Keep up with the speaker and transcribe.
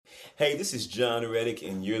Hey, this is Jon Reddick,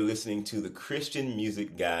 and you're listening to the Christian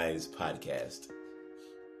Music Guys podcast.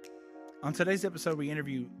 On today's episode, we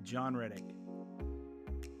interview Jon Reddick.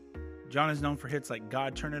 Jon is known for hits like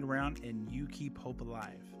God Turn It Around and You Keep Hope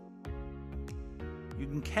Alive. You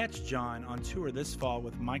can catch Jon on tour this fall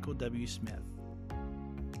with Michael W. Smith.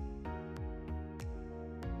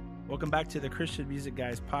 Welcome back to the Christian Music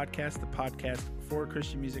Guys podcast, the podcast for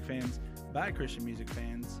Christian music fans by Christian music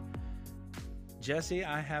fans. Jesse,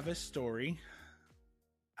 I have a story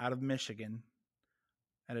out of Michigan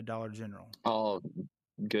at a Dollar General. Oh,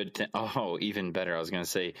 good. Even better. I was going to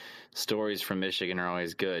say stories from Michigan are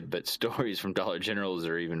always good, but stories from Dollar Generals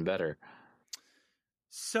are even better.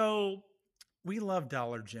 So we love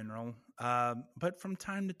Dollar General, but from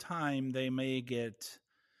time to time they may get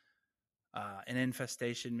an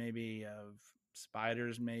infestation, maybe of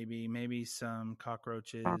spiders, maybe some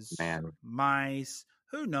cockroaches, mice.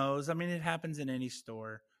 Who knows? I mean, it happens in any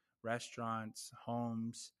store, restaurants,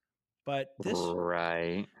 homes. But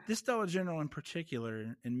this Dollar General in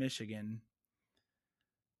particular in Michigan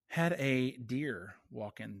had a deer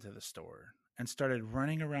walk into the store and started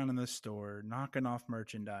running around in the store, knocking off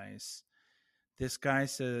merchandise. This guy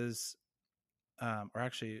says, or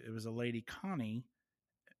actually it was a lady, Connie,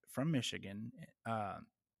 from Michigan,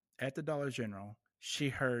 at the Dollar General.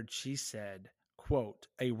 She said, quote,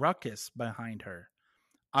 a ruckus behind her.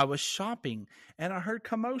 I was shopping and I heard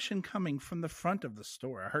commotion coming from the front of the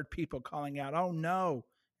store. I heard people calling out, oh no,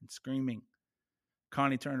 and screaming.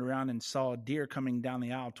 Connie turned around and saw a deer coming down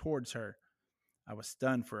the aisle towards her. I was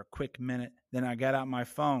stunned for a quick minute. Then I got out my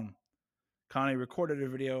phone. Connie recorded a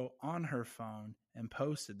video on her phone and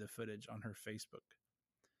posted the footage on her Facebook.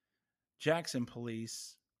 Jackson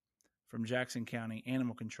police from Jackson County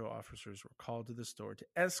animal control officers were called to the store to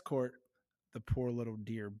escort the poor little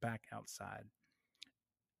deer back outside.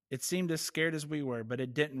 It seemed as scared as we were, but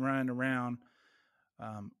it didn't run around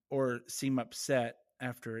or seem upset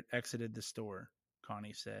after it exited the store,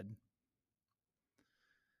 Connie said.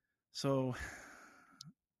 So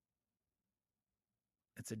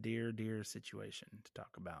it's a deer situation to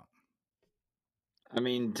talk about. I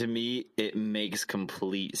mean, to me, it makes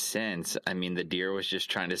complete sense. I mean, the deer was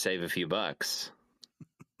just trying to save a few bucks.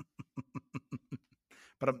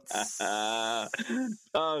 But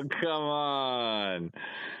oh, come on.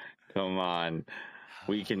 Come on.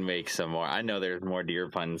 We can make some more. I know there's more deer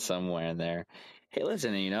puns somewhere in there. Hey,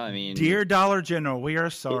 listen, I mean... Dear Dollar General, we are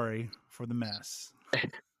sorry for the mess.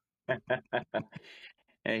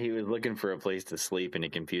 And he was looking for a place to sleep, and he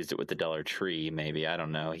confused it with the Dollar Tree, maybe. I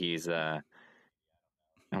don't know. He's... And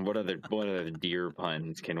what other deer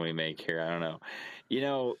puns can we make here? I don't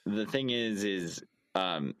know. The thing is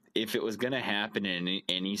if it was going to happen in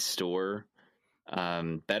any store...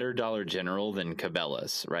 better Dollar General than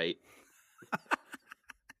Cabela's, right?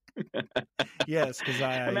 Yes, because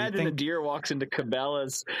I imagine a deer walks into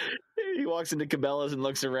Cabela's. He walks into Cabela's and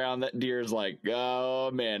looks around. That deer's like,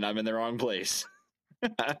 "Oh man, I'm in the wrong place."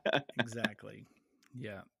 Exactly.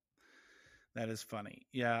 Yeah, that is funny.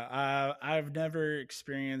 Yeah, I've never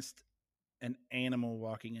experienced an animal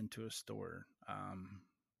walking into a store.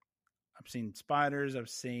 I've seen spiders. I've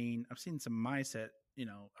seen some mice at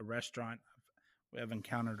a restaurant. We have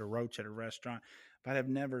encountered a roach at a restaurant, but I've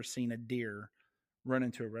never seen a deer run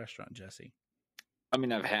into a restaurant, Jesse. I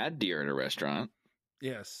mean, I've had deer at a restaurant.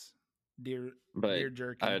 Yes. Deer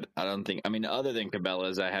jerky. I don't think, other than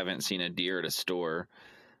Cabela's, I haven't seen a deer at a store.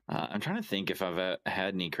 I'm trying to think if I've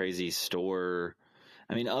had any crazy store.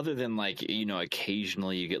 Other than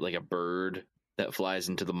occasionally you get like a bird that flies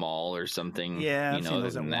into the mall or something. Yeah, I've seen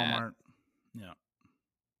those at Walmart. Yeah.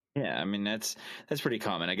 Yeah, that's pretty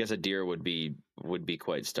common. I guess a deer would be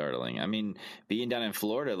quite startling. Being down in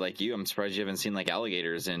Florida like you, I'm surprised you haven't seen like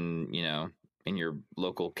alligators in your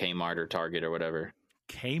local Kmart or Target or whatever.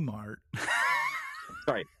 Kmart?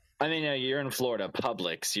 Sorry. You're in Florida,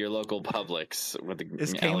 Publix, your local Publix with the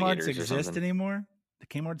Does Kmart's exist anymore?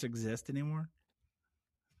 Do Kmart's exist anymore?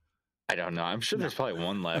 I don't know. I'm sure there's probably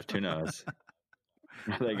one left. Who knows?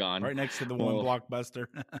 Are they gone? Right next to the one Blockbuster.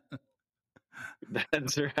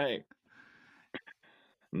 That's right.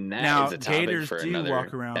 Now, is a topic gators for do another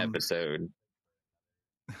walk around episode.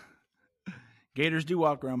 Gators do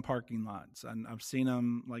walk around parking lots, and I've seen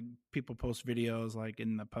them. Like people post videos, like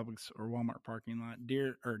in the Publix or Walmart parking lot.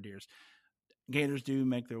 Gators do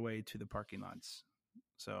make their way to the parking lots,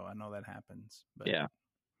 so I know that happens. But yeah,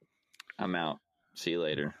 I'm out. See you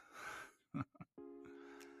later.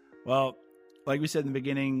 Well, like we said in the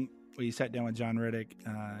beginning, we sat down with Jon Reddick,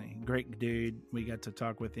 great dude. We got to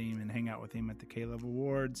talk with him and hang out with him at the K-Love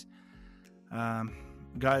Awards.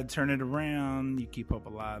 God Turn It Around, You Keep Hope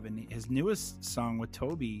Alive, and his newest song with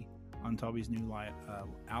Toby on Toby's new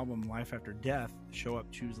album, Life After Death. Show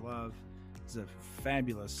Up, Choose Love is a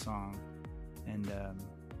fabulous song, and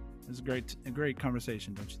it was a great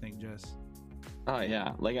conversation, don't you think, Jess? Oh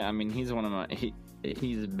yeah, like I mean, he's one of my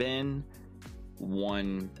he's been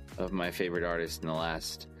one of my favorite artists in the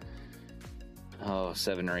last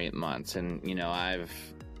 7 or 8 months, and I've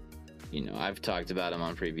talked about him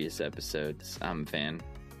on previous episodes. I'm a fan.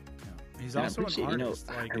 Yeah. He's also an artist,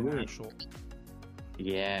 like an actual.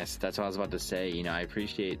 Yes, that's what I was about to say. I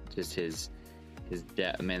appreciate just his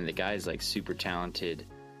depth. Man, the guy's like super talented.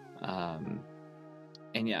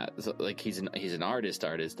 And yeah, so, like he's an artist,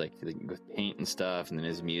 like with paint and stuff, and then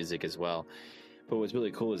his music as well. But what's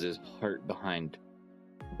really cool is his heart behind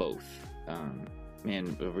both.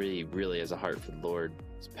 Man, really, really has a heart for the Lord.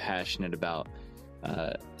 He's passionate about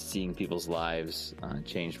seeing people's lives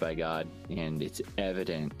changed by God, and it's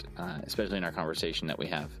evident, especially in our conversation that we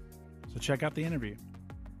have. So check out the interview.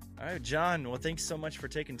 All right, Jon. Well, thanks so much for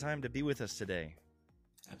taking time to be with us today.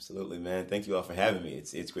 Absolutely, man. Thank you all for having me.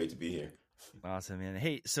 It's great to be here. Awesome, man.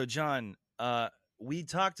 Hey, so Jon, we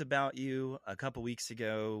talked about you a couple weeks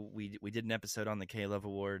ago. We did an episode on the K-Love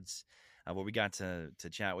Awards where we got to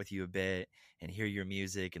chat with you a bit and hear your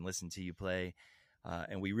music and listen to you play.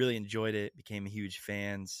 And we really enjoyed it, became huge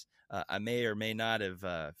fans. I may or may not have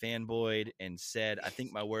fanboyed and said, I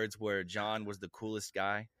think my words were, Jon was the coolest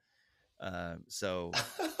guy. So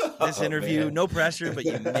this interview, man. No pressure, but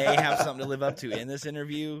you may have something to live up to in this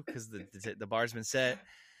interview because the bar's been set.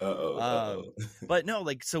 But no,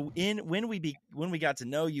 like, so when we got to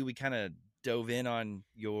know you, we kind of dove in on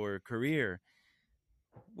your career.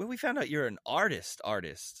 When we found out you're an artist,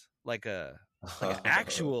 like an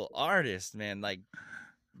actual artist, man, like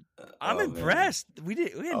I'm impressed. Man. We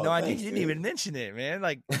had no idea you didn't even mention it, man.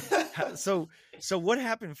 Like, so what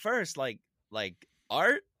happened first? Like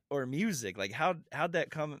art or music? Like how'd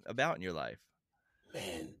that come about in your life?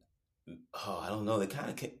 Man, I don't know. They kind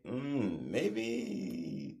of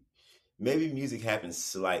maybe music happened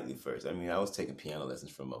slightly first. I mean, I was taking piano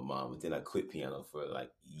lessons from my mom, but then I quit piano for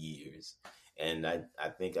like years. And I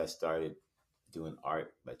think I started doing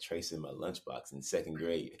art by tracing my lunchbox in 2nd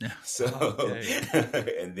grade. So,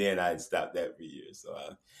 and then I stopped that for years. So,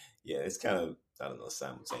 it's kind of, I don't know,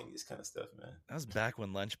 simultaneous kind of stuff, man. That was back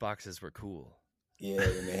when lunchboxes were cool. Yeah,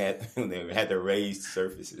 when they had the raised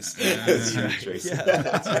surfaces. That's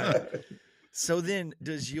right. So then,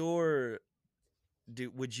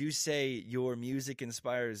 would you say your music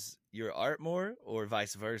inspires your art more, or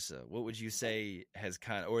vice versa? What would you say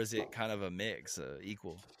or is it kind of a mix,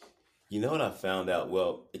 equal? You know what I found out?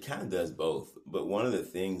 Well, it kind of does both. But one of the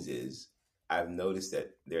things is I've noticed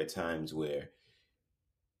that there are times where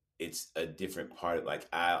it's a different part. Like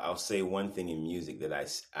I'll say one thing in music that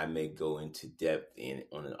I may go into depth in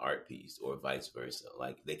on an art piece, or vice versa.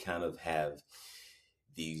 Like they kind of have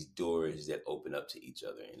these doors that open up to each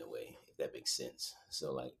other in a way, if that makes sense.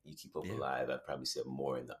 So like You Keep Hope Alive, I probably said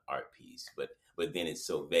more in the art piece, but then it's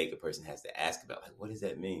so vague, a person has to ask about, like, what does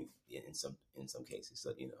that mean in some cases?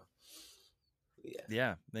 So,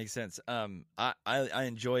 Yeah, makes sense. I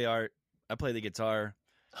enjoy art. I play the guitar.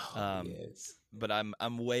 Yes. But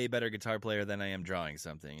I'm way better guitar player than I am drawing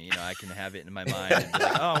something. I can have it in my mind and be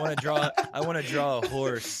like, oh, I want to draw a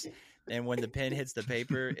horse. And when the pen hits the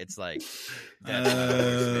paper, it's like, that's not a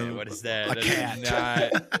horse, man. What is that? A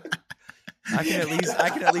cat. I can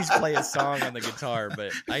at least play a song on the guitar,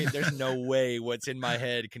 but there's no way what's in my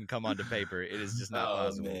head can come onto paper. It is just not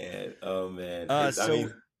possible. Oh man.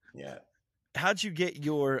 How'd you get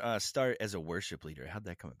your start as a worship leader? How'd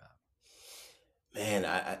that come about? Man,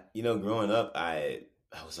 I growing up, I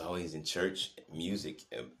was always in church music,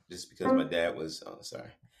 just because my dad was. Oh, sorry.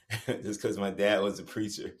 Just because my dad was a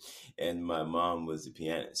preacher and my mom was a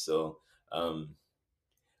pianist. So I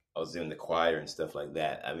was in the choir and stuff like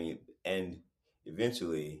that. I mean, and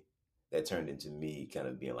eventually that turned into me kind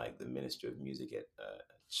of being like the minister of music at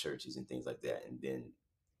churches and things like that. And then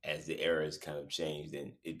as the eras kind of changed,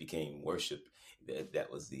 then it became worship.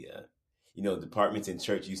 That was the, departments in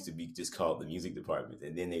church used to be just called the music department.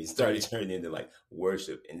 And then they started turning into like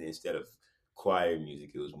worship. And instead of choir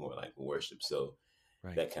music, it was more like worship. So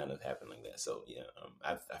that kind of happened like that. So,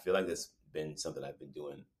 I feel like that's been something I've been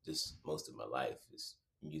doing just most of my life, is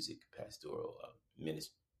music, pastoral,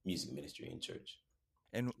 music ministry in church.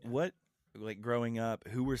 And what, like growing up,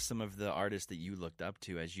 who were some of the artists that you looked up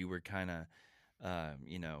to as you were kind of,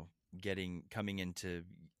 coming into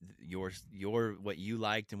your what you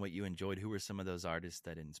liked and what you enjoyed? Who were some of those artists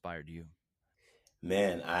that inspired you?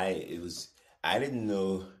 Man, I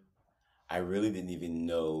really didn't even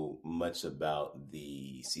know much about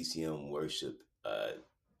the CCM worship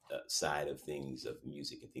side of things, of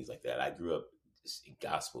music and things like that. I grew up in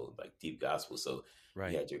gospel, like deep gospel. So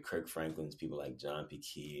Right. you had your Kirk Franklins, people like John P.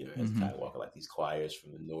 Key or Hezekiah Walker, like these choirs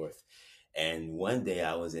from the North. And one day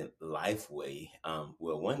I was in Lifeway.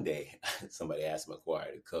 One day somebody asked my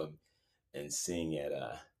choir to come and sing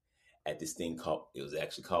at this thing called, it was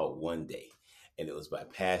actually called One Day, and it was by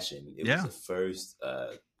Passion. It was the first,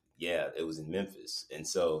 it was in Memphis. And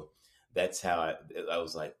so that's how I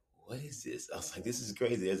was like, what is this? I was like, this is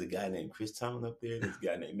crazy. There's a guy named Chris Tomlin up there. There's a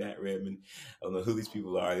guy named Matt Redman. I don't know who these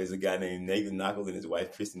people are. There's a guy named Nathan Knuckles and his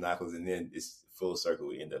wife, Christy Knuckles. And then it's full circle.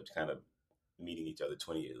 We end up kind of meeting each other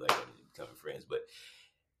 20 years later and becoming friends.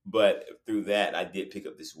 But through that, I did pick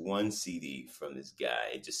up this one CD from this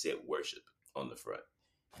guy. It just said worship on the front.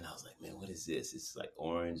 And I was like, man, what is this? It's like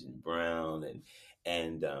orange and brown and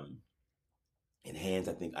hands.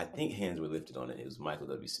 I think hands were lifted on it. It was Michael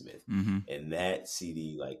W. Smith. And that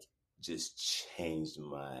CD like just changed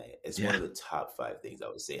it's one of the top 5 things I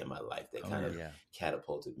would say in my life that kind of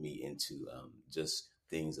catapulted me into just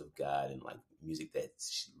things of God and like music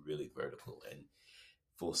that's really vertical and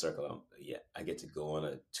full circle. I get to go on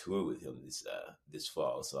a tour with him this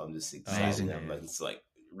fall. So I'm just excited. I'm like, it's like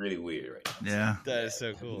really weird right now. Yeah. That is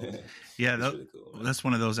so cool. Yeah. Really cool, that's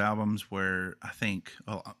one of those albums where I think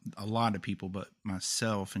a lot of people, but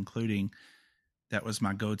myself including, that was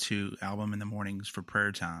my go-to album in the mornings for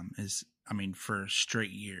prayer time for a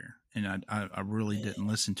straight year. And I really didn't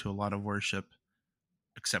listen to a lot of worship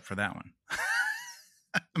except for that one.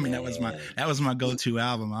 That was my go-to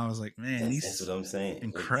album. I was like, man, that's what I'm saying.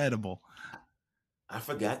 Incredible. I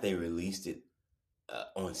forgot they released it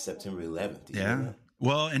on September 11th. Did you know that?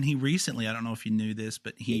 Well, and he recently, I don't know if you knew this,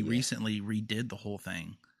 but he recently redid the whole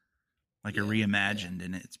thing, like a reimagined,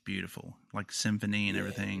 and it's beautiful, like symphony and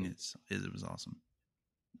everything. It was awesome.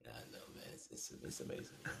 I know, man. It's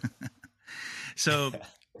amazing. So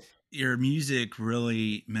your music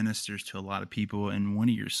really ministers to a lot of people, and one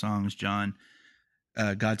of your songs, Jon,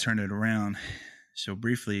 God Turned It Around. So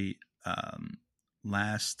briefly,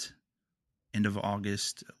 last end of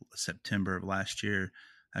August, September of last year,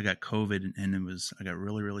 I got COVID and I got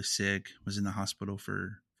really, really sick, was in the hospital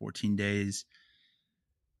for 14 days.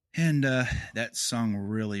 And that song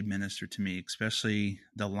really ministered to me, especially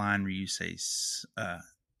the line where you say,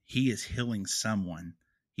 he is healing someone.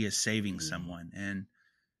 He is saving someone. And,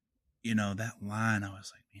 that line, I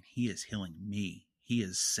was like, man, he is healing me. He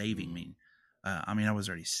is saving me. I was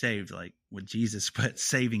already saved, like with Jesus, but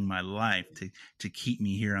saving my life to keep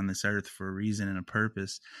me here on this earth for a reason and a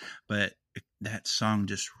purpose. But that song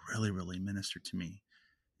just really, really ministered to me,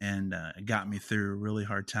 and it got me through a really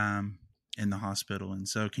hard time in the hospital. And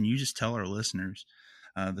so, can you just tell our listeners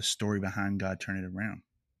the story behind God Turned It Around?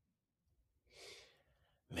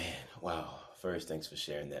 Man, wow! First, thanks for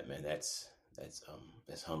sharing that, man. That's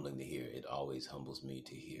humbling to hear. It always humbles me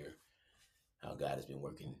to hear how God has been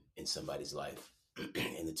working in somebody's life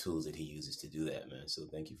and the tools that he uses to do that, man. So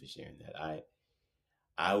thank you for sharing that.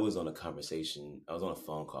 I was on a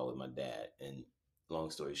phone call with my dad, and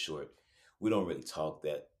long story short, we don't really talk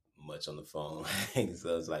that much on the phone.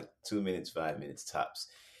 So it's like 2 minutes, 5 minutes tops.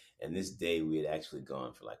 And this day we had actually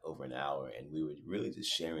gone for like over an hour, and we were really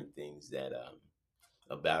just sharing things that,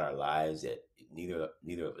 about our lives that neither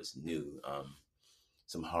of us knew,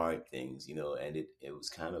 some hard things, and it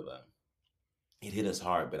was kind of it hit us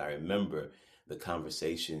hard, but I remember the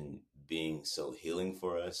conversation being so healing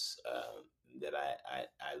for us that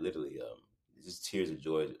I literally just tears of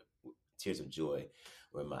joy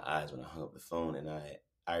were in my eyes when I hung up the phone, and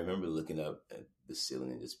I remember looking up at the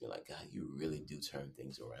ceiling and just being like, God, you really do turn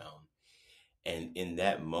things around. And in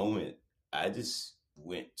that moment, I just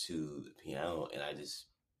went to the piano and I just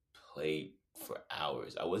played for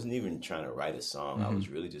hours. I wasn't even trying to write a song. I was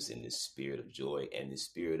really just in this spirit of joy and this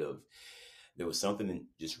spirit of, there was something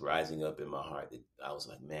just rising up in my heart that I was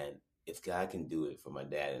like, man, if God can do it for my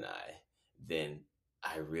dad and I, then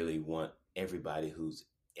I really want everybody who's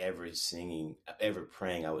ever singing, ever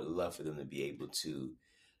praying, I would love for them to be able to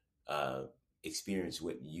experience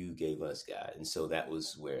what you gave us, God. And so that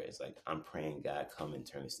was where it's like, I'm praying, God, come and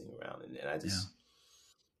turn this thing around. And I just,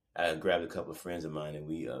 I grabbed a couple of friends of mine and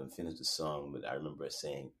we finished the song. But I remember us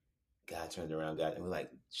saying, God turned it around, God. And we're like,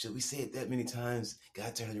 should we say it that many times?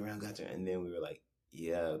 God turned it around, God turned. And then we were like,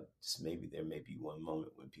 yeah, just maybe there may be one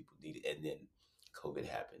moment when people need it. And then COVID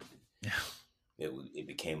happened. Yeah. It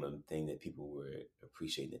became a thing that people were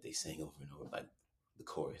appreciating, that they sang over and over, like the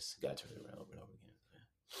chorus, God turned it around over and over again.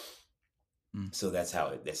 Yeah. So that's how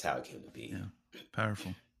it came to be. Yeah.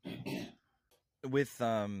 Powerful. with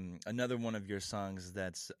another one of your songs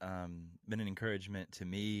that's been an encouragement to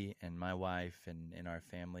me and my wife and our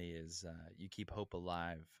family is "You Keep Hope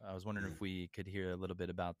Alive." I was wondering if we could hear a little bit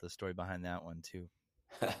about the story behind that one too.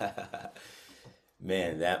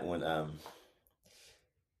 Man, that one.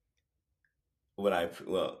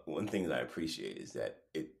 One thing that I appreciate is that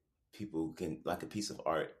people can, like a piece of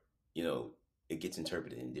art, it gets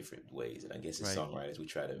interpreted in different ways, and I guess as songwriters we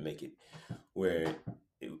try to make it where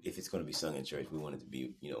if it's going to be sung in church, we want it to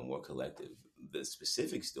be more collective. The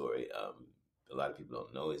specific story, a lot of people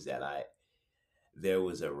don't know, is that there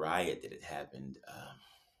was a riot that had happened, I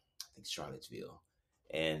think Charlottesville,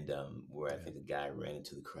 and where I think a guy ran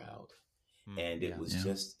into the crowd, and it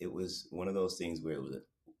was one of those things where it was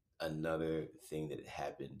another thing that had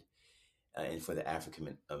happened, and for the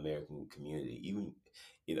African American community, even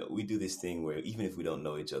we do this thing where even if we don't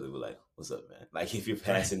know each other, we're like, "What's up, man?" Like if you're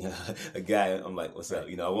passing a guy, I'm like, "What's up?"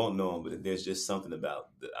 I won't know him, but there's just something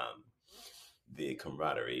about the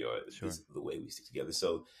camaraderie or the way we stick together.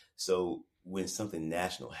 So when something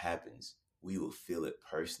national happens, we will feel it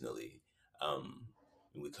personally.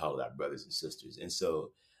 We call it our brothers and sisters, and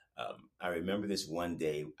so. I remember this one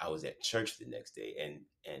day. I was at church the next day,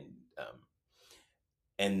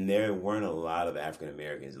 and there weren't a lot of African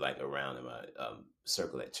Americans like around in my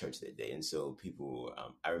circle at church that day. And so people,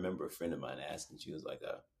 I remember a friend of mine asking. She was like,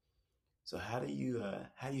 "So how do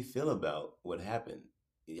you feel about what happened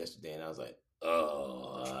yesterday?" And I was like,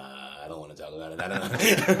 "Oh, I don't want to talk about it. I don't know."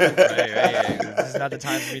 right. This is not the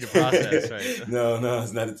time for me to process. Right? No,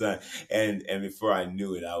 it's not the time. And before I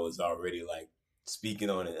knew it, I was already like speaking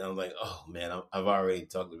on it, and I'm like, "Oh man, I've already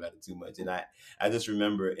talked about it too much." And I just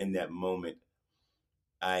remember in that moment,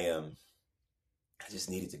 I just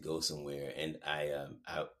needed to go somewhere, and I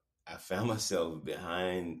found myself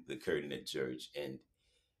behind the curtain at church, and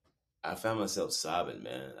I found myself sobbing,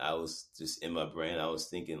 man. I was just in my brain. I was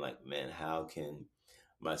thinking like, man, how can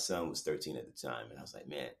my son was 13 at the time, and I was like,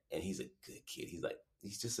 man, and he's a good kid.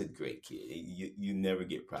 He's just a great kid. You never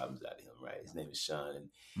get problems out of him, right? His name is Sean,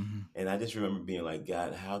 and I just remember being like,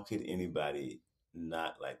 God, how could anybody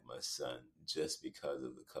not like my son just because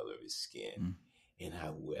of the color of his skin? And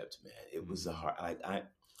I wept, man. It was a hard.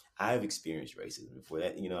 I've experienced racism before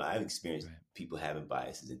that. I've experienced people having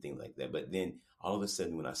biases and things like that. But then all of a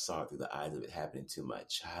sudden, when I saw it through the eyes of it happening to my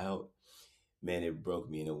child, man, it broke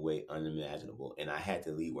me in a way unimaginable. And I had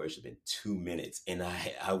to lead worship in 2 minutes, and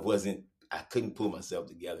I couldn't pull myself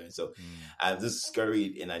together. And so I just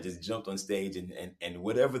scurried and I just jumped on stage, and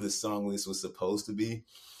whatever the song list was supposed to be,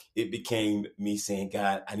 it became me saying,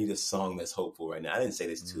 God, I need a song that's hopeful right now. I didn't say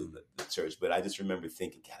this to the church, but I just remember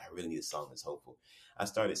thinking, God, I really need a song that's hopeful. I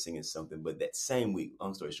started singing something, but that same week,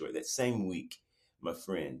 long story short, that same week, my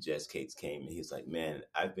friend Jess Cates came and he was like, man,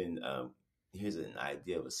 I've been, here's an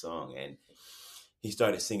idea of a song. And he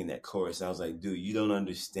started singing that chorus. I was like, dude, you don't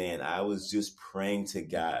understand. I was just praying to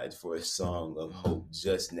God for a song of hope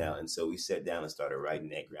just now. And so we sat down and started writing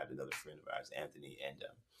that, grabbed another friend of ours, Anthony,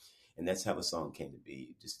 and that's how the song came to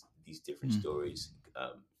be. Just these different stories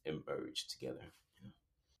emerged together.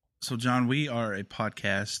 So, Jon, we are a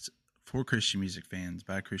podcast for Christian music fans,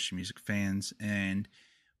 by Christian music fans. And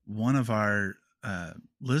one of our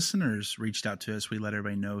listeners reached out to us. We let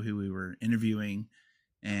everybody know who we were interviewing.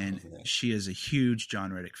 And she is a huge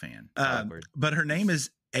Jon Reddick fan. But her name is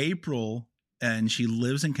April, and she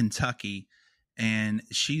lives in Kentucky. And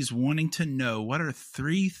she's wanting to know, what are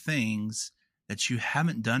 3 things that you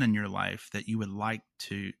haven't done in your life that you would like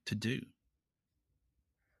to do?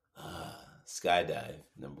 Skydive,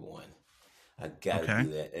 number 1. I gotta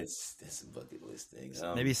do that. That's a bucket list thing.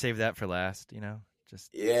 Maybe save that for last. I'm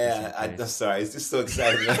sorry. It's just so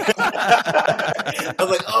exciting. I was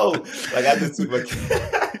like, oh, like I just took my.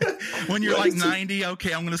 When you're like 90,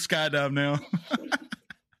 okay, I'm gonna skydive now.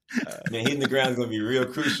 Man, hitting the ground is gonna be real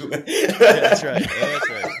crucial. That's right.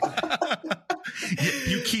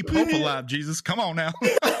 You keep hope alive, Jesus. Come on now.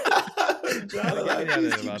 John alive.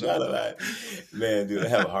 Man, dude, I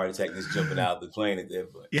have a heart attack just jumping out of the plane at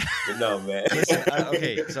that point. Yeah. But no, man. Listen,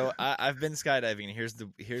 okay, so I've been skydiving,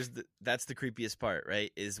 and that's the creepiest part,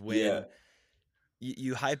 right? Is when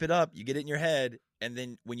you hype it up, you get it in your head, and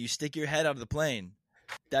then when you stick your head out of the plane,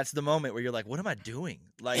 that's the moment where you're like, what am I doing?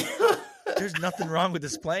 Like, there's nothing wrong with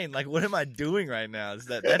this plane. Like, what am I doing right now?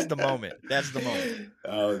 That's the moment. That's the moment.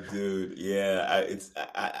 Oh, dude. Yeah.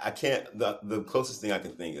 I can't, the closest thing I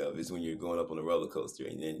can think of is when you're going up on a roller coaster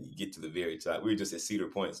and then you get to the very top. We were just at Cedar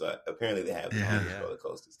Point. So apparently they have roller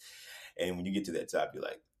coasters. And when you get to that top, you're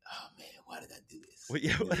like, oh man, why did I do this?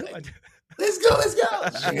 What am I doing? Let's go.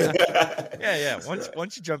 Yeah.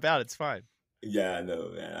 Once you jump out, it's fine. Yeah, I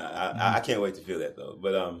know, man. I can't wait to feel that though.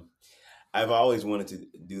 But I've always wanted to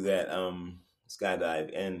do that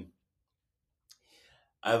skydive, and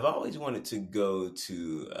I've always wanted to go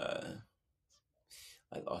to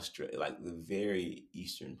like Australia, like the very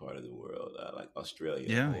eastern part of the world, like Australia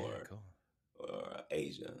Yeah. Cool. or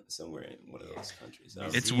Asia, somewhere in one of those countries.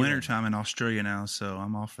 It's wintertime in Australia now, so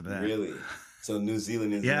I'm all for that. Really? So New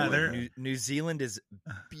Zealand is New Zealand is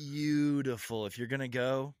beautiful. If you're gonna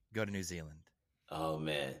go to New Zealand. Oh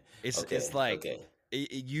man, it's like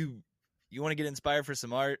you want to get inspired for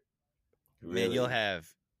some art, really? Man.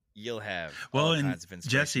 You'll have all kinds of inspiration.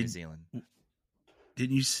 Jesse, in New Zealand.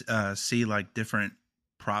 Didn't you see like different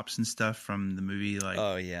props and stuff from the movie? Like,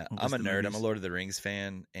 oh yeah, I'm a nerd. I'm a Lord of the Rings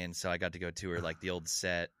fan, and so I got to go tour like the old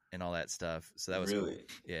set and all that stuff. So that was really cool.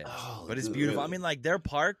 Yeah. Oh, but it's dude, beautiful. really? I mean, like their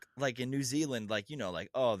park, like in New Zealand, like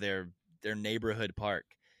their neighborhood park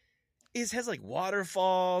has like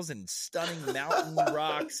waterfalls and stunning mountain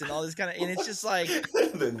rocks and all this kind of, and it's just like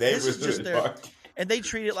the neighborhood park. And they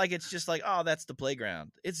treat it like it's just like, oh, that's the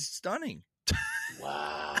playground. It's stunning.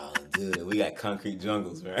 Wow, dude, we got concrete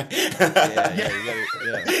jungles, right? Yeah.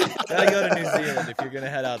 Gotta go to New Zealand if you're gonna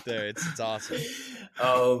head out there. It's awesome.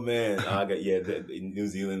 Oh man, I got New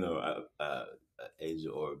Zealand or Asia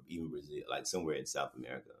or even Brazil, like somewhere in South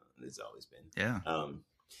America. It's always been And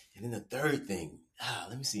then the third thing,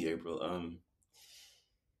 let me see, April.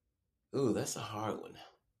 Ooh, that's a hard one.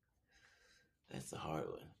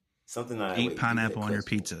 Something I eat pineapple on your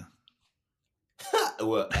pizza.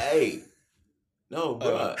 Well, hey. No,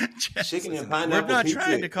 bro. Chicken and pineapple. We're not pizza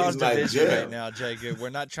trying to cause division right right now, Jacob. We're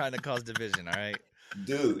not trying to cause division, all right?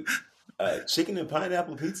 Dude, chicken and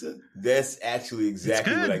pineapple pizza, that's actually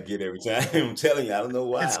exactly what I get every time. I'm telling you, I don't know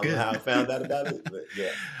why. I don't know how I found out about it, but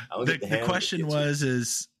yeah. The question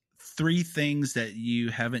is 3 things that you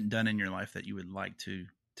haven't done in your life that you would like to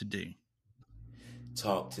do.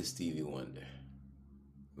 Talk to Stevie Wonder.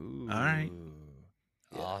 Ooh. All right.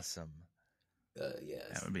 Yeah. Awesome. That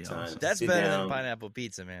would be awesome. That's better than pineapple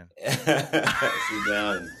pizza, man. Sit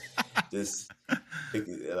down and just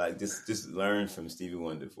learn from Stevie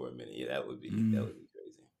Wonder for a minute. Yeah, that would be crazy.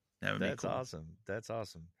 That's cool. Awesome. That's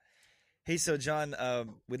awesome. Hey, so John,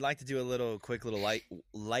 we'd like to do a quick little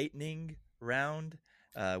lightning round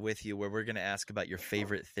with you, where we're going to ask about your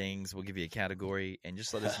favorite things. We'll give you a category, and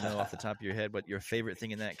just let us know off the top of your head what your favorite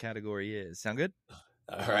thing in that category is. Sound good?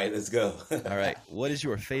 All right, let's go. All right. What is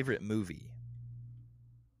your favorite movie?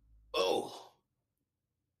 Oh,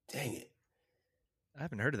 dang it. I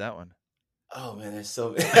haven't heard of that one. Oh, man, that's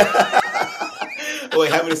so bad. Wait,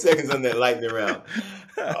 how many seconds on that lightning round?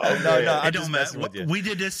 Oh, no, I don't mess with you. We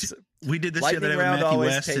did this the other day with Matthew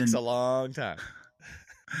West. Takes a long time.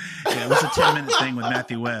 Yeah, it was a 10-minute thing with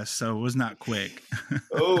Matthew West, so it was not quick.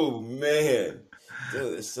 Oh, man.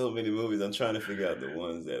 Dude, there's so many movies. I'm trying to figure out the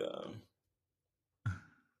ones that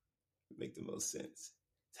make the most sense.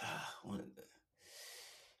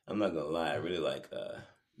 I'm not gonna lie, I really like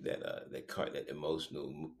that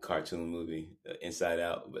emotional cartoon movie, Inside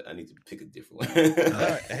Out, but I need to pick a different one. All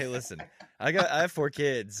right. Hey, listen, I have 4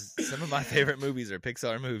 kids. Some of my favorite movies are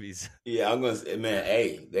Pixar movies. Yeah, I'm gonna say, man,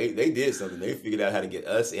 hey, they did something. They figured out how to get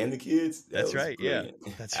us and the kids. That's right. Brilliant.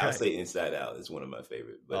 Yeah, that's I'll right. say Inside Out is one of my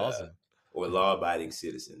favorite. But, awesome. Or Law Abiding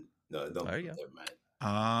Citizen. No, don't. There you go. Never mind.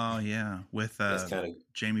 Oh yeah, with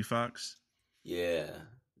Jamie Foxx. Yeah,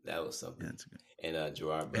 that was something. Yeah, that's good. And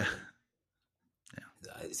Gerard Butler. Yeah.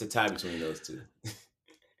 It's a tie between those two.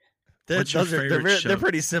 What's your favorite show? They're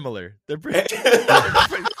pretty similar. The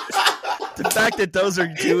fact that those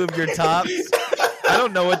are 2 of your tops, I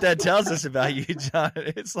don't know what that tells us about you, John.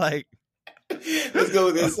 It's like, let's go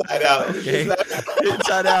with Inside Out. Okay.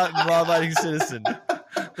 Inside Out and Law Abiding Citizen.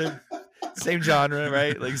 They're same genre,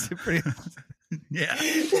 right? Like pretty. Yeah.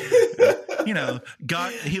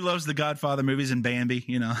 God. He loves the Godfather movies and Bambi.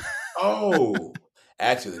 Oh,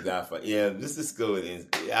 actually, the Godfather. Yeah, just go with it.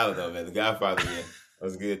 I don't know, man. The Godfather. Yeah, that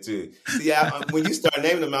was good too. See, when you start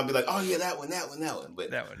naming them, I'll be like, oh yeah, that one. But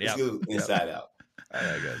that one. Let's go Inside Out. All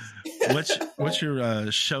right, guys. What's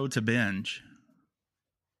your show to binge?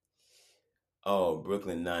 Oh,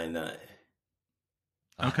 Brooklyn Nine-Nine.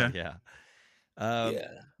 Okay. Yeah. Yeah.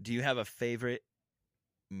 Do you have a favorite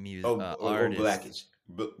music artist? Blackish.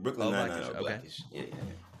 Brooklyn Nine-Nine or okay. Blackish. Yeah.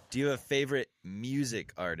 Do you have a favorite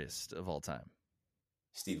music artist of all time?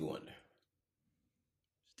 Stevie Wonder.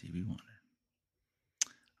 Stevie Wonder.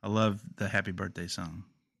 I love the Happy Birthday song.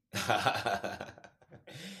 That's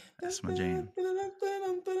my jam.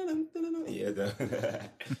 Yeah.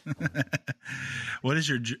 What is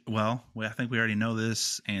your, I think we already know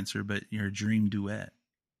this answer, but your dream duet?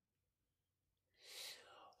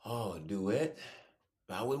 Oh, duet?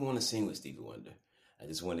 I wouldn't want to sing with Stevie Wonder. I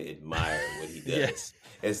just want to admire what he does. Yes.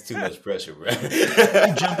 It's too much pressure, bro.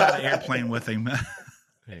 You jump out of airplane with him.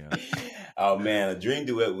 Yeah. Oh man, a dream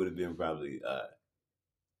duet would have been probably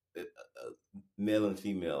male and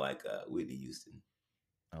female, like Whitney Houston.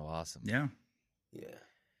 Oh, awesome. Yeah. Yeah.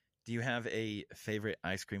 Do you have a favorite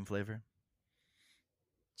ice cream flavor?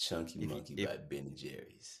 Chunky Monkey by Ben &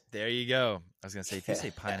 Jerry's. There you go. I was gonna say, if you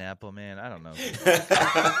say pineapple, man, I don't know.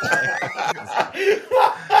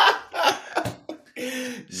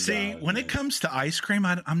 See, when it comes to ice cream,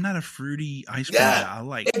 I'm not a fruity ice cream guy. I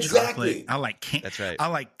like chocolate. I like That's right. I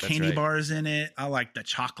like candy bars in it. I like the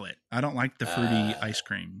chocolate. I don't like the fruity ice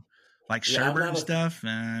cream. Like sherbet and stuff.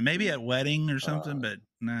 Maybe at wedding or something, but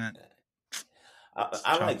not.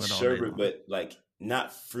 I like sherbet, but like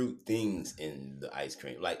not fruit things in the ice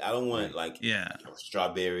cream. Like I don't want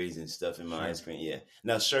strawberries and stuff in my ice cream. Yeah.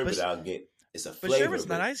 Now sherbet I'll get. It's a flavor. But sherbet's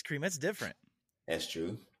not ice cream. That's different. That's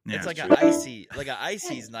true. Yeah, it's like an icy. Like an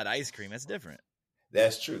icy is not ice cream. That's different.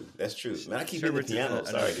 That's true. That's true. Man, I keep hitting the piano.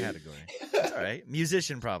 Sorry, category. It's all right.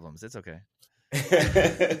 Musician problems. It's okay.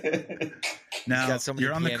 Now got so many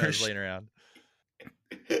pianos laying around.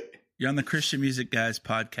 You're on the Christian Music Guys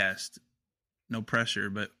podcast. No pressure,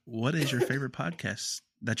 but what is your favorite podcast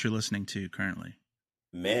that you're listening to currently?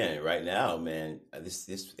 Man, right now, man, there's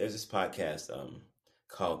this podcast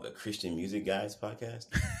called the Christian Music Guys podcast,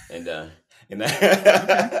 and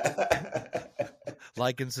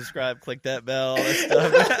like and subscribe, click that bell. And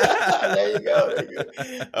stuff. There you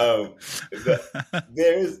go.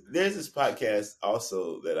 There's this podcast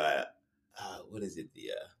also that I what is it?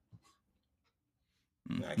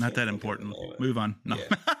 Not that important. Move on. No.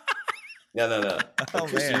 Yeah. No.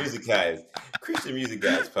 Christian Music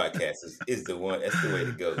Guys podcast is the one. That's the way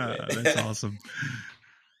to go, man. That's awesome.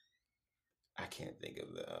 I can't think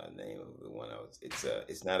of the name of the one.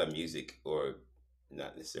 It's not a music or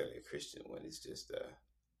not necessarily a Christian one. It's just.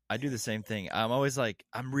 I do the same thing. I'm always like,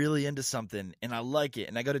 I'm really into something and I like it,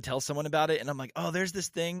 and I go to tell someone about it, and I'm like, oh, there's this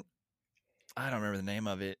thing. I don't remember the name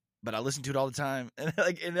of it, but I listen to it all the time, and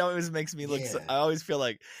like it always makes me look. I always feel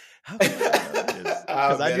like, how can I know this?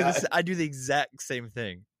 Because I do the exact same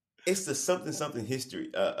thing. It's the something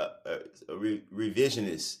history,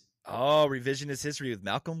 revisionist. Oh, revisionist history with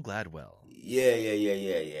Malcolm Gladwell.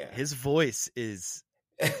 Yeah. His voice is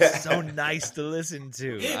so nice to listen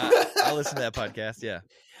to. I'll listen to that podcast. Yeah.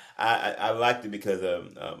 I liked it because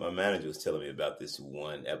my manager was telling me about this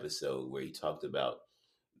one episode where he talked about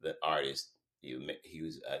the artist. You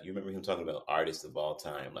remember him talking about artists of all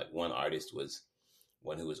time? Like one artist was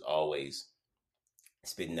one who was always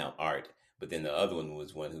spitting out art, but then the other one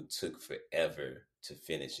was one who took forever to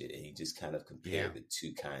finish it, and he just kind of compared the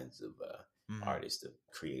two kinds of artists, of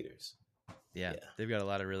creators. Yeah, they've got a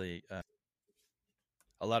lot of really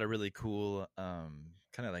cool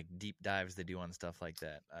kind of like deep dives they do on stuff like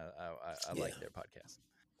that. I like their podcast.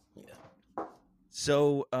 Yeah.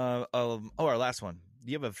 So, our last one.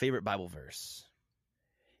 Do you have a favorite Bible verse?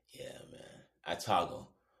 Yeah, man. I toggle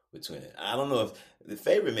between it. I don't know if the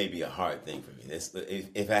favorite may be a hard thing for me.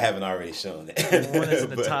 If I haven't already shown that. One is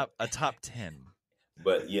in a top 10.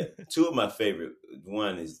 But yeah, two of my favorite.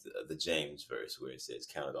 One is the James verse where it says,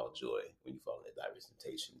 "Count it all joy when you fall into diverse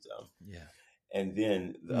temptations." And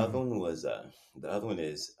then the other one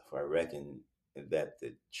is, for I reckon that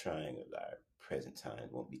the trying of our present time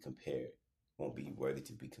won't be worthy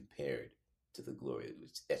to be compared to the glory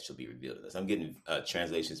that shall be revealed in us. I'm getting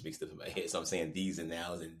translations mixed up in my head, so I'm saying these and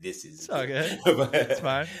nows and this is. It's okay. It's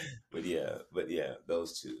fine. But yeah,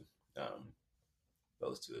 those two have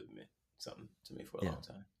meant something to me for a long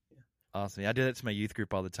time. Yeah. Awesome. I do that to my youth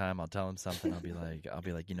group all the time. I'll tell them something. I'll be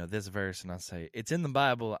like, this verse, and I'll say it's in the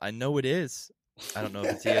Bible. I know it is. I don't know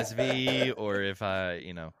if it's ESV or if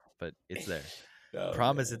but it's there.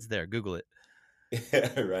 Promise it's there. Google it.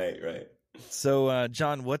 Right. So,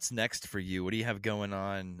 John, what's next for you? What do you have going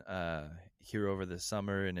on here over the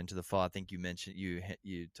summer and into the fall? I think you mentioned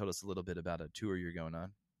you told us a little bit about a tour you're going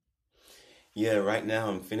on. Yeah, right now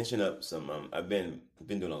I'm finishing up some. I've been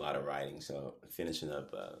doing a lot of writing, so I'm finishing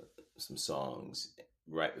up some songs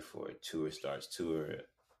right before a tour starts.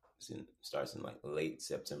 Starts in like late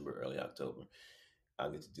September, early October.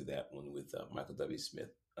 I'll get to do that one with Michael W.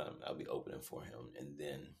 Smith. I'll be opening for him, and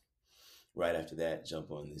then right after that,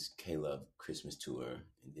 jump on this K-Love Christmas tour,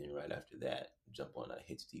 and then right after that, jump on a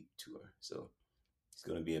Hits Deep tour. So it's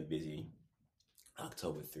going to be a busy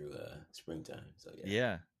October through springtime. So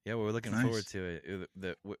yeah, we're looking forward to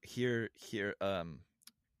it.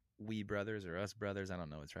 we brothers or us brothers, I don't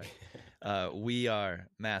know what's right. We are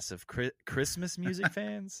massive Christmas music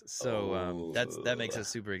fans, so that makes us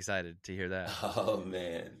super excited to hear that. Oh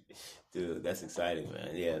man, dude, that's exciting,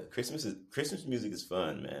 man. Yeah, Christmas music is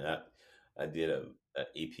fun, man. I did a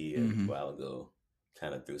EP a while ago,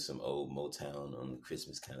 kind of threw some old Motown on the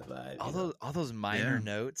Christmas kind of vibe. All those minor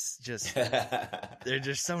notes, just they're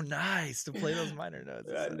just so nice to play those minor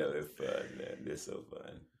notes. I know they're fun, man. They're so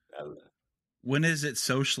fun. When is it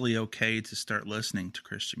socially okay to start listening to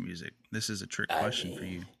Christian music? This is a trick question for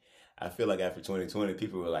you. I feel like after 2020,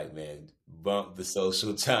 people were like, man, bump the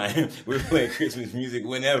social time. We're playing Christmas music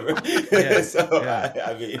whenever.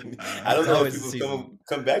 I mean, I don't know if people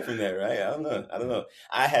come back from that, right? I don't know.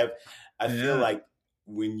 I feel like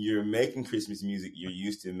when you're making Christmas music, you're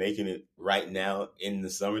used to making it right now in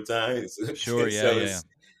the summertime. Sure,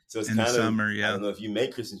 So it's in kind the of summer, I don't know if you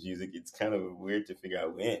make Christmas music, it's kind of weird to figure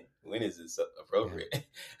out when is this appropriate.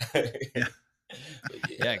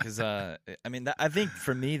 Yeah, because I mean, I think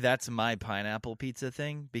for me that's my pineapple pizza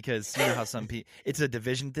thing, because you know how some people, it's a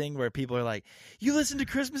division thing where people are like, "You listen to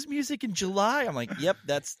Christmas music in July?" I'm like, "Yep,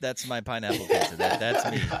 that's my pineapple pizza. That's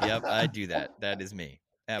me. Yep, I do that. That is me.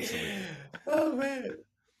 Absolutely." Oh man.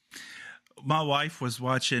 My wife was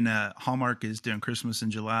watching Hallmark is doing Christmas in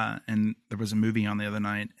July, and there was a movie on the other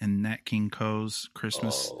night, and Nat King Cole's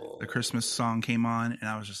the Christmas song came on, and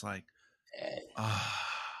I was just like,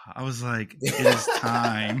 I was like, it is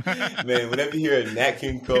time. Man, whenever you hear a Nat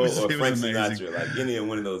King Cole or Frank Sinatra, like any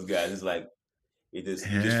one of those guys, it's like you just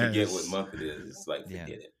forget what month it is. It's like forget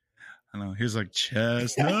it. I know. He was like,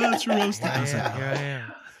 chestnuts roasted. I was like, here I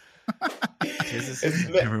am.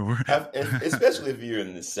 Especially if you're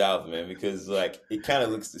in the South, man, because like it kind of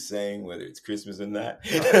looks the same whether it's Christmas or not.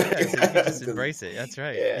 So you can just embrace it. That's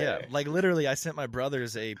right. Yeah. Like literally, I sent my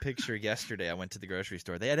brothers a picture yesterday. I went to the grocery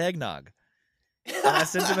store. They had eggnog. And I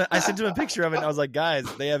sent him a picture of it, and I was like, "Guys,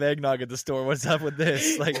 they have eggnog at the store. What's up with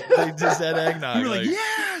this? Like, they just had eggnog." You were like,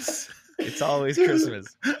 "Yes, it's always Christmas."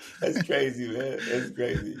 That's crazy, man. That's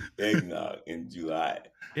crazy. Eggnog in July.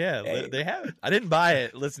 Yeah, they have it. I didn't buy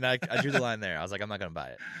it. Listen, I drew the line there. I was like, I'm not going to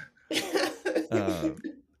buy it.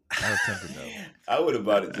 I was tempted though. I would have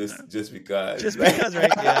bought it just because. Just because, right?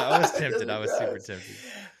 Yeah, I was tempted. I was super tempted.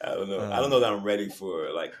 I don't know. I don't know that I'm ready for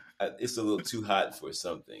it's a little too hot for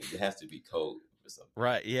something. It has to be cold for something.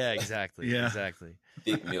 Right? Yeah. Exactly. Yeah. Exactly.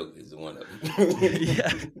 Thick milk is one of them. Yeah,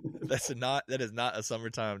 that is not a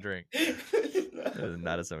summertime drink. That is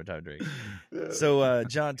not a summertime drink. So,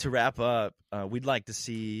 John, to wrap up, we'd like to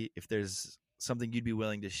see if there's something you'd be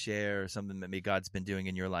willing to share, something that maybe God's been doing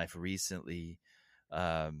in your life recently,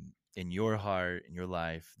 in your heart, in your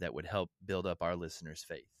life, that would help build up our listeners'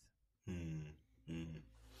 faith.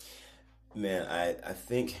 Man, I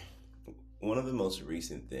think one of the most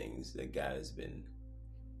recent things that God has been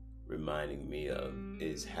reminding me of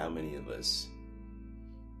is how many of us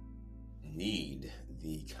need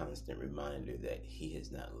the constant reminder that He has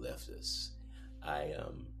not left us.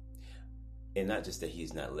 And not just that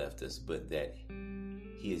He's not left us, but that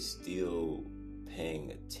He is still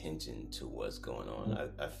paying attention to what's going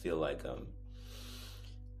on. I feel like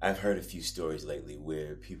I've heard a few stories lately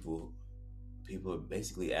where people are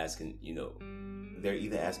basically asking, they're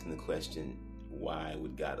either asking the question, why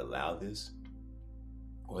would God allow this?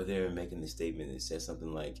 Or they're making the statement that says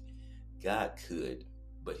something like, God could,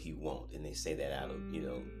 but He won't. And they say that out of,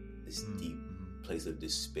 this deep place of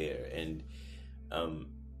despair. And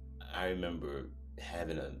I remember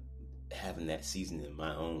having that season in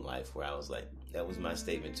my own life where I was like, that was my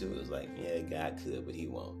statement too. It was like, yeah, God could, but He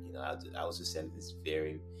won't. I was just at this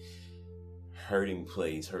very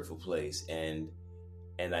hurtful place, and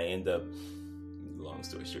I end up, long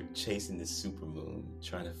story short, chasing this supermoon,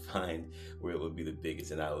 trying to find where it would be the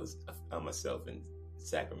biggest. And I found myself in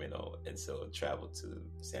Sacramento, and so I traveled to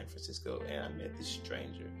San Francisco, and I met this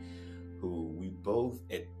stranger who we both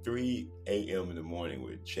at 3 a.m. in the morning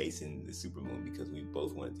were chasing the supermoon because we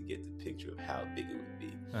both wanted to get the picture of how big it would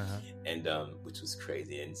be, and which was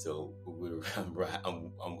crazy. And so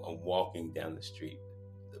I'm walking down the street,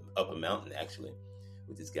 up a mountain actually,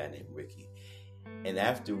 with this guy named Ricky. And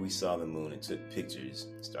after we saw the moon and took pictures,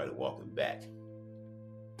 started walking back,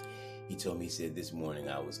 he told me, he said, this morning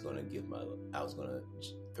I was going to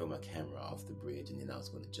throw my camera off the bridge, and then I was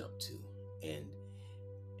going to jump too. And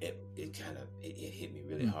it hit me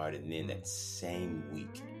really hard. And then that same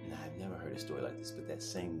week, and I've never heard a story like this, but that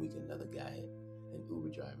same week, another guy, an Uber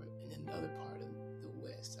driver in another part of the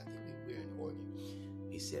West, I think we were in Oregon,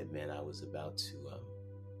 he said, man, I was about to,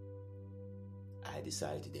 I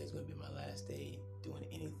decided today was going to be my last day doing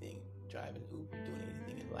anything, driving Uber, doing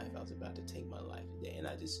anything in life. I was about to take my life today. And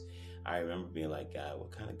I remember being like, God,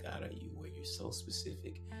 what kind of God are you? Where you're so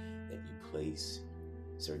specific that you place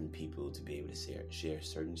certain people to be able to share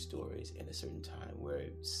certain stories in a certain time where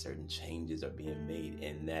certain changes are being made.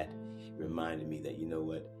 And that reminded me that, you know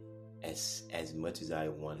what, as much as I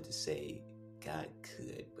wanted to say God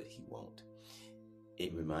could, but he won't,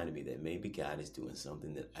 it reminded me that maybe God is doing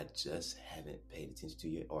something that I just haven't paid attention to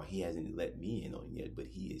yet, or he hasn't let me in on yet, but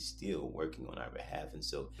he is still working on our behalf. And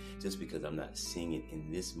so just because I'm not seeing it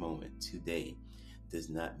in this moment today does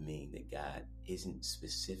not mean that God isn't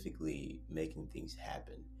specifically making things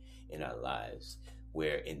happen in our lives,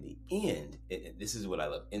 where in the end, this is what I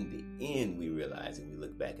love, in the end we realize, and we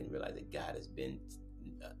look back and realize that God has been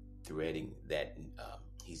threading that,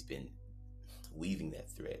 he's been weaving that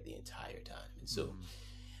thread the entire time. And so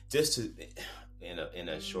just to, in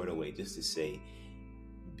a shorter way, just to say,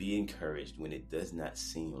 be encouraged when it does not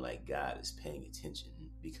seem like God is paying attention,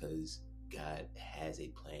 because God has a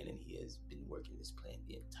plan and he has been working this plan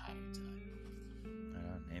the entire time.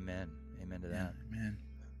 Amen. Amen to that. Amen.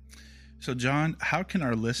 So Jon, how can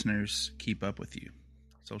our listeners keep up with you?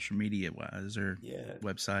 Social media wise, or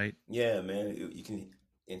website? Yeah, man. You can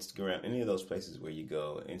Instagram, any of those places where you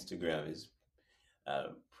go. Instagram is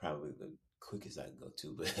probably the quickest I can go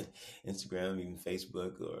to, but Instagram, even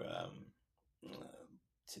Facebook, or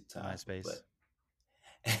TikTok. MySpace. But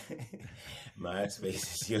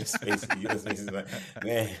MySpace is your space. Your space is my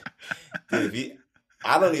man. Dude,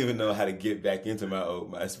 I don't even know how to get back into my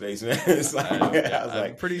old MySpace, man. It's like,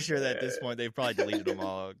 I'm pretty sure that at this point they've probably deleted them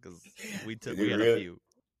all, because we had a few.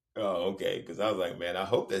 Oh, okay. Because I was like, man, I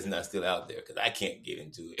hope that's not still out there, because I can't get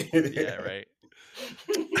into it. Yeah, right.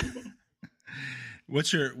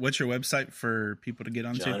 What's your website for people to get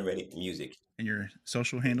onto? Jon Reddick Music. And your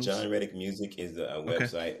social handles? Jon Reddick Music is the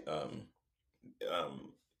website.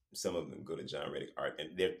 Some of them go to Jon Reddick Art, and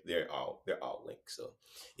they're all linked. So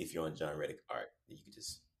if you're on Jon Reddick Art, you can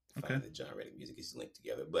just find the Jon Reddick Music is linked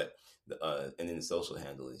together. But and then the social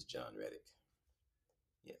handle is Jon Reddick.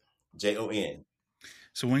 Yeah, Jon.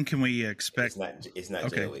 So when can we expect? It's not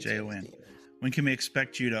okay, Jon. When can we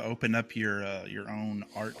expect you to open up your own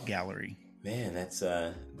art gallery? Man,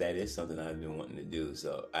 that is something I've been wanting to do.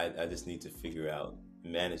 So I just need to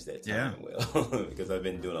manage that time well, because I've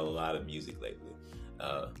been doing a lot of music lately.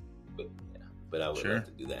 But I would love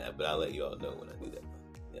to do that. But I'll let you all know when I do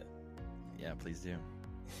that. Yeah, please do.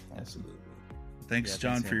 Absolutely. Thanks,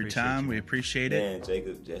 Jon, for your time. We appreciate it. Man,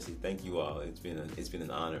 Jacob, Jesse, thank you all. It's been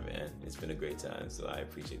an honor, man. It's been a great time. So I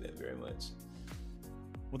appreciate that very much.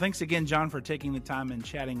 Well, thanks again, Jon, for taking the time and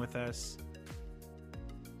chatting with us.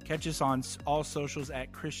 Catch us on all socials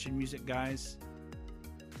at Christian Music Guys.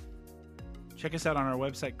 Check us out on our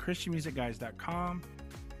website, christianmusicguys.com.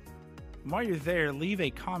 And while you're there, leave a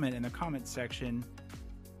comment in the comment section.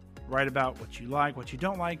 Write about what you like, what you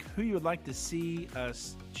don't like, who you would like to see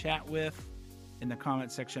us chat with in the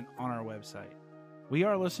comment section on our website. We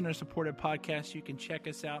are a listener-supported podcast. You can check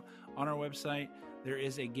us out on our website. There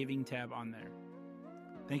is a giving tab on there.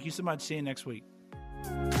 Thank you so much. See you next week.